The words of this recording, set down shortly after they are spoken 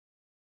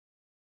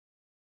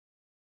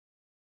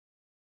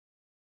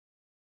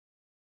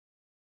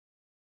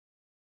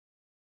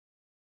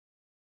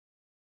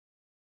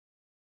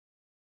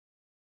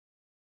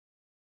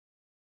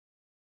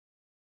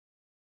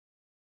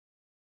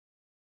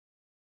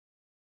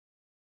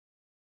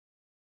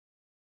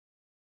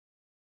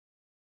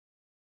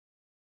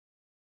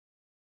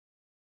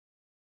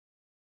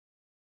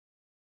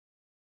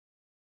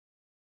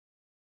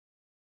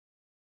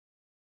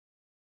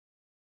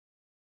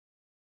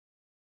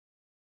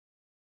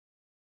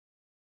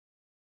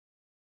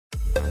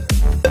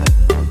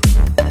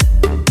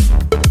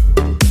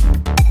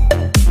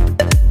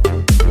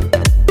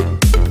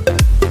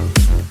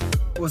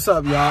What's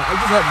up, y'all? I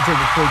just had to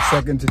take a quick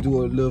second to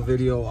do a little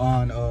video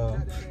on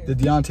the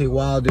Deontay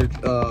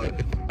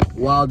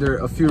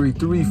Wilder Fury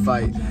 3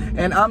 fight.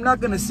 And I'm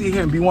not gonna sit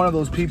here and be one of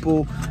those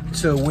people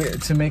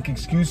to make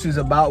excuses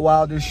about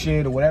Wilder's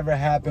shit or whatever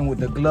happened with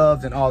the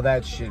gloves and all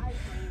that shit.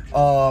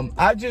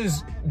 I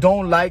just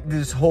don't like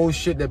this whole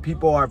shit that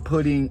people are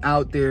putting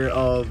out there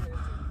of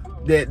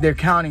that they're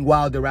counting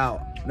Wilder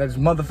out. That this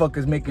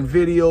motherfucker's making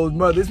videos.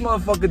 Bro, this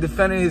motherfucker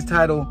defended his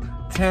title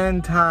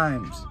 10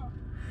 times.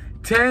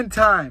 10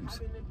 times.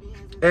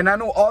 And I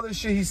know all this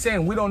shit he's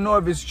saying, we don't know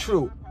if it's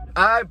true.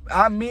 I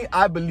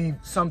believe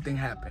something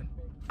happened.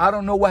 I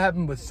don't know what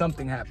happened, but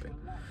something happened.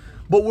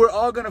 But we're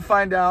all gonna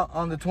find out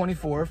on the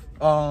 24th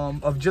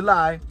of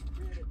July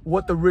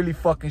what the really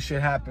fucking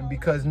shit happened,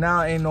 because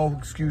now ain't no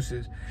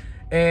excuses.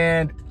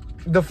 And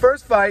the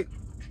first fight,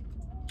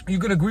 you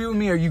can agree with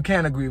me or you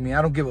can't agree with me.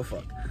 I don't give a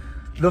fuck.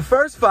 The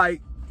first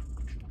fight,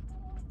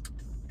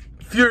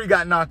 Fury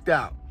got knocked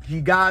out. He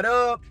got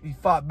up, he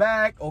fought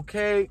back,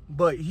 okay,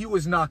 but he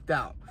was knocked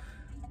out.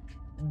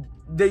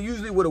 They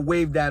usually would have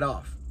waved that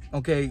off,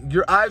 okay?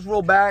 Your eyes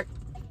roll back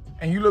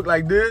and you look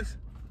like this,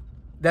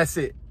 that's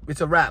it.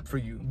 It's a wrap for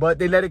you. But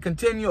they let it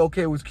continue,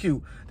 okay, it was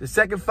cute. The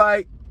second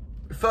fight,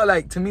 it felt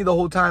like, to me, the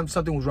whole time,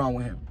 something was wrong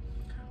with him.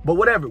 But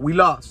whatever, we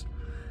lost.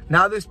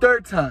 Now this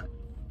third time,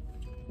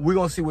 we're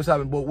going to see what's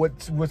happening. But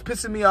what's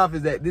pissing me off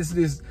is that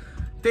this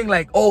thing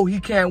like, oh, he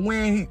can't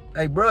win.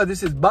 Like, bro,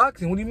 this is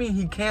boxing. What do you mean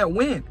he can't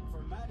win?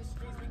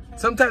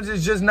 Sometimes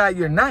it's just not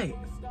your night.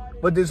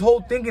 But this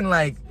whole thinking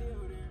like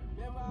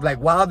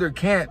Wilder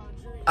can't.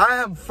 I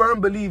have firm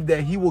belief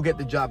that he will get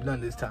the job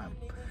done this time.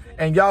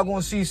 And y'all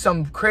gonna see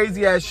some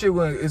crazy ass shit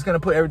where it's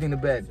gonna put everything to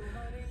bed.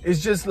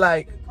 It's just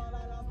like,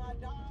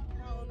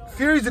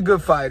 Fury's a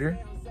good fighter.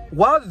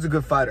 Wilder's a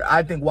good fighter.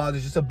 I think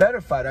Wilder's just a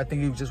better fighter. I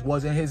think it just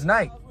wasn't his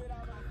night.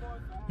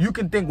 You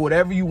can think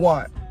whatever you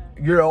want.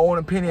 Your own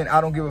opinion, I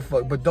don't give a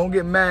fuck. But don't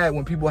get mad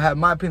when people have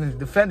my opinion to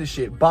defend the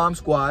shit. Bomb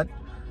Squad.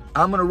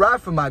 I'm gonna ride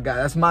for my guy.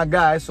 That's my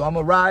guy, so I'm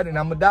gonna ride and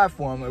I'm gonna die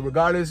for him. And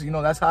regardless, you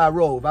know, that's how I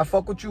roll. If I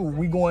fuck with you,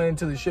 we going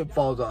until the ship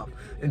falls off,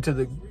 into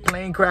the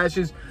plane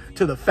crashes,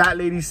 till the fat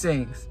lady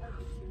sings,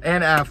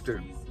 and after.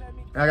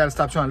 And I gotta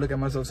stop trying to look at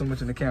myself so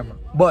much in the camera.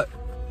 But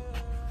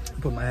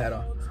put my hat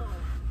on.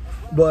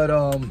 But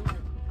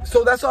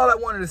so that's all I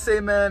wanted to say,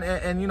 man.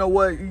 And you know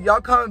what?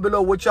 Y'all comment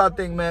below what y'all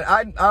think, man.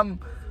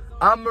 I'm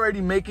already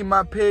making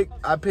my pick.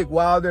 I pick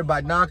Wilder by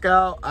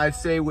knockout. I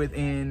say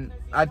within,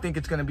 I think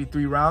it's gonna be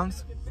 3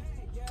 rounds.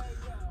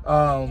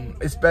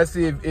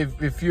 Especially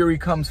if Fury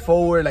comes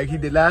forward like he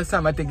did last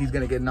time, I think he's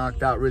gonna get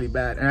knocked out really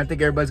bad. And I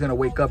think everybody's gonna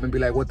wake up and be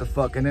like, what the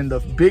fuck? And then the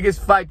biggest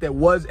fight that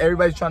was,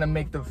 everybody's trying to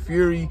make the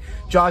Fury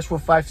Joshua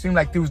fight seem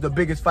like it was the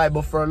biggest fight,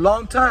 but for a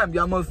long time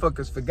y'all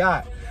motherfuckers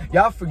forgot.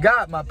 Y'all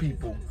forgot, my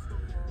people.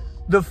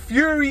 The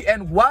Fury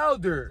and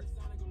Wilder,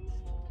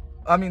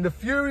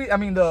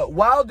 the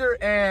Wilder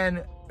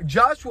and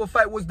Joshua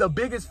fight was the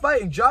biggest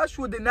fight, and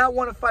Joshua did not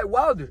want to fight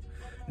Wilder.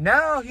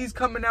 Now he's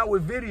coming out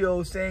with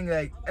videos saying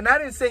like, and I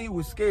didn't say he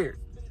was scared.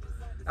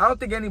 I don't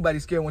think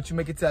anybody's scared once you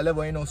make it to that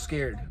level. Ain't no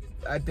scared.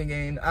 I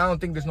don't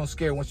think there's no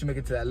scared once you make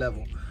it to that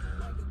level.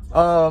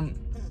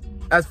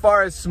 As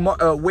far as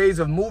ways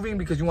of moving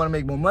because you want to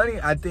make more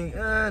money, I think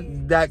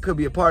that could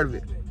be a part of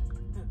it.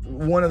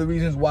 One of the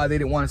reasons why they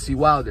didn't want to see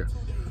Wilder.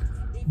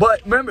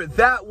 But remember,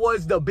 that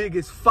was the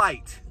biggest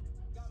fight.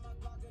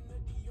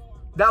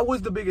 That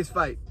was the biggest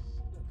fight.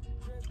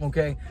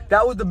 Okay?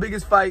 That was the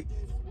biggest fight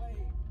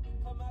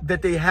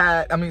that they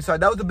had. That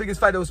was the biggest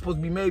fight that was supposed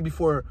to be made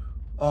before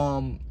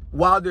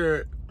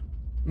Wilder.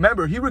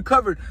 Remember, he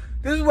recovered.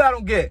 This is what I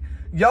don't get.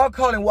 Y'all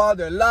calling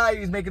Wilder a liar.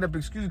 He's making up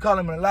excuses,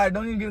 calling him a liar.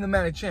 Don't even give the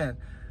man a chance.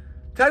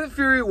 Tyson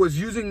Fury was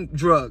using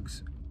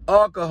drugs,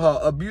 alcohol,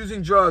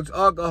 abusing drugs,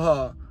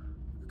 alcohol,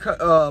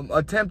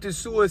 attempted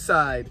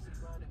suicide.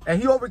 And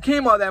he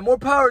overcame all that. More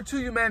power to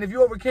you, man. If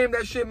you overcame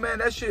that shit, man,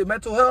 that shit,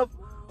 mental health,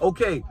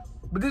 okay.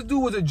 But this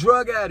dude was a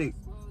drug addict.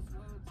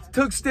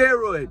 Took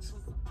steroids.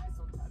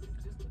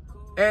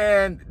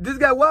 And this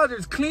guy Wilder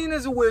is clean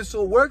as a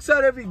whistle, works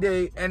out every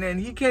day, and then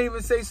he can't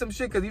even say some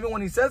shit, because even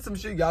when he said some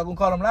shit, y'all gonna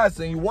call him last.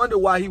 And you wonder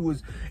why he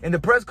was in the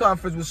press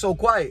conference was so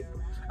quiet.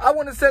 I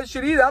wouldn't have said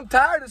shit either. I'm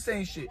tired of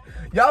saying shit.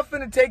 Y'all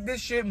finna take this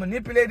shit,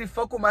 manipulate it,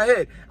 fuck with my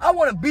head. I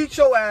wanna beat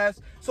your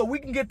ass so we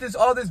can get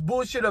all this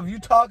bullshit of you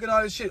talking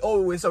all this shit.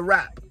 Oh, it's a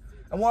wrap.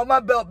 I want my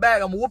belt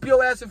back. I'm gonna whoop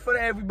your ass in front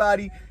of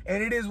everybody,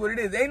 and it is what it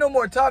is. Ain't no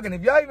more talking.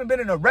 If y'all even been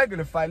in a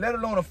regular fight, let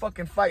alone a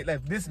fucking fight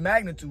like this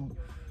magnitude,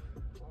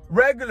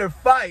 regular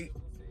fight,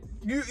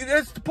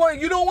 it's the point.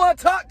 You don't want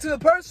to talk to the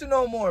person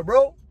no more,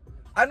 bro.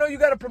 I know you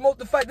got to promote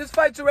the fight. This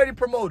fight's already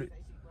promoted.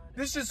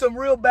 This is some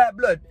real bad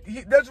blood.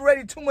 There's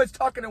already too much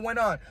talking that went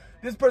on.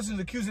 This person's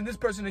accusing this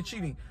person of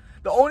cheating.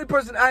 The only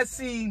person I've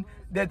seen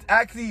that's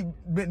actually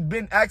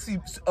been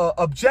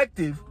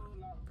objective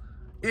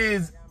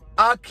is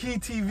Aki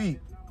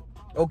TV.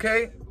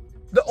 Okay?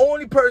 The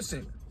only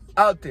person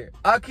out there.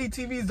 Aki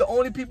TV is the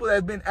only people that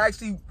have been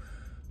actually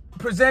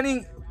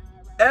presenting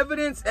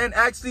evidence and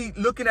actually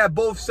looking at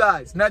both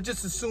sides, not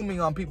just assuming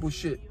on people's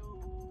shit.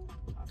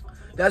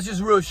 That's just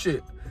real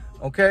shit,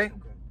 okay?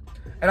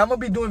 And I'm gonna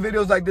be doing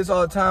videos like this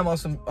all the time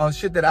on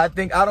shit that I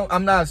think.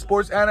 I'm not a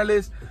sports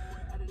analyst.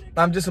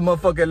 I'm just a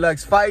motherfucker that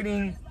likes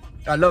fighting.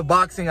 I love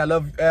boxing. I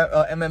love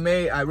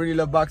MMA. I really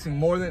love boxing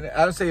more than,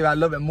 I don't say I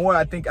love it more.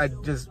 I think I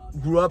just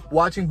grew up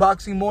watching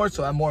boxing more,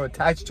 so I'm more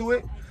attached to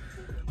it.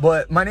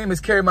 But my name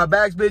is Carry My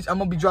Bags, bitch. I'm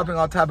gonna be dropping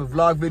all type of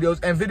vlog videos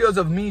and videos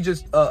of me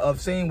just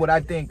of saying what I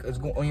think is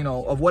going, you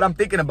know, of what I'm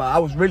thinking about. I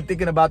was really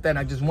thinking about that, and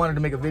I just wanted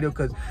to make a video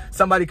because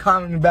somebody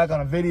commented me back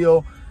on a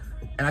video,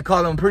 and I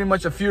call him pretty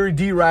much a Fury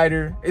D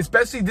rider.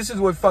 Especially, this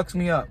is what fucks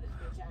me up.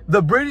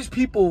 The British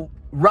people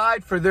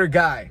ride for their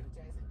guy,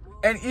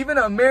 and even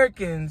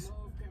Americans.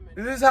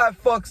 This is how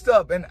it fucks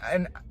up,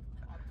 and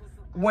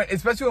when,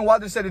 especially when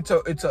Wilder said it's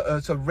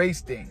a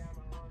race thing,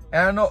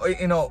 and I know,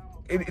 you know,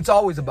 it's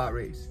always about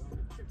race.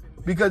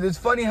 Because it's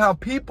funny how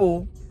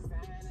people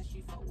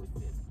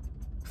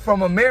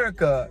from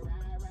America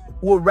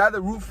would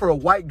rather root for a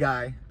white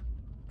guy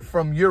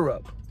from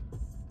Europe.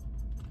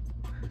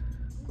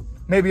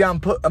 Maybe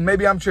I'm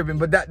tripping,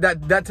 but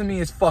that to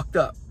me is fucked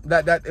up.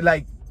 That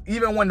like,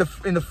 even when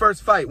in the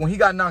first fight when he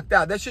got knocked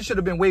out, that shit should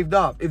have been waved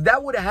off. If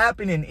that would have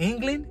happened in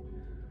England,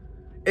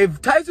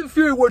 if Tyson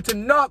Fury were to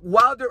knock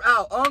Wilder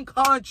out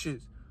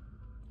unconscious,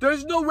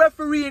 there's no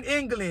referee in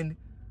England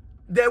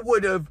that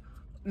would have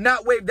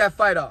not waved that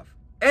fight off.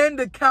 And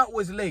the count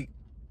was late.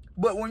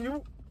 But when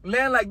you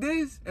land like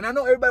this, and I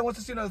know everybody wants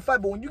to see another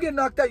fight, but when you get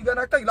knocked out, you got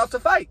knocked out, you lost the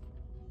fight.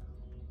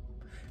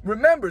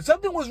 Remember,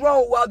 something was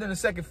wrong with Wilder in the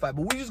second fight,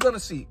 but we're just going to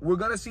see. We're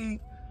going to see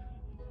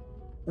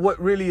what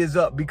really is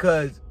up,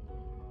 because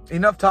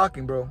enough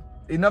talking, bro.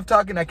 Enough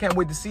talking. I can't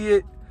wait to see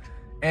it.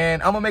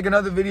 And I'm going to make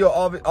another video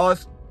of it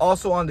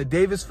also on the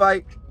Davis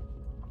fight.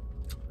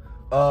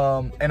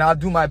 And I'll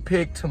do my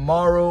pick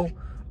tomorrow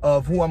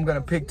of who I'm going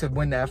to pick to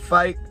win that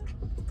fight.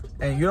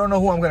 And you don't know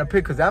who I'm going to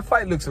pick because that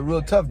fight looks a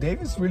real tough.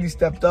 Davis really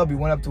stepped up. He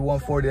went up to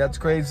 140. That's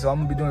crazy. So I'm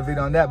going to be doing a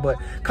video on that. But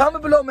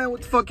comment below, man,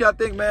 what the fuck y'all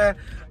think, man.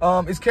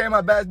 It's Carry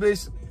My Bags,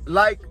 bitch.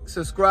 Like,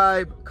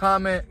 subscribe,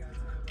 comment.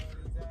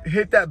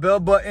 Hit that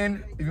bell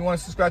button if you want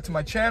to subscribe to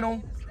my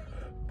channel.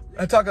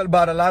 I talk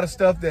about a lot of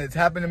stuff that's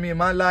happened to me in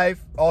my life.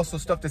 Also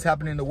stuff that's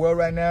happening in the world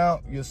right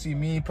now. You'll see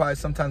me, probably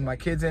sometimes my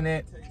kids in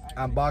it.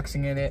 I'm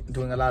boxing in it,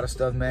 doing a lot of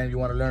stuff, man. If you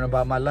want to learn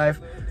about my life,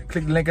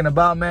 click the link in the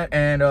bio, man.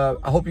 And I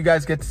hope you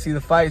guys get to see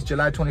the fight. It's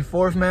July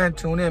 24th, man.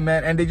 Tune in,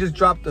 man. And they just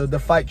dropped the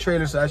fight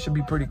trailer, so that should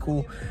be pretty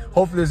cool.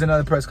 Hopefully there's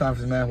another press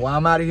conference, man. Well,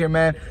 I'm out of here,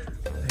 man.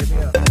 Hit me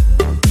up.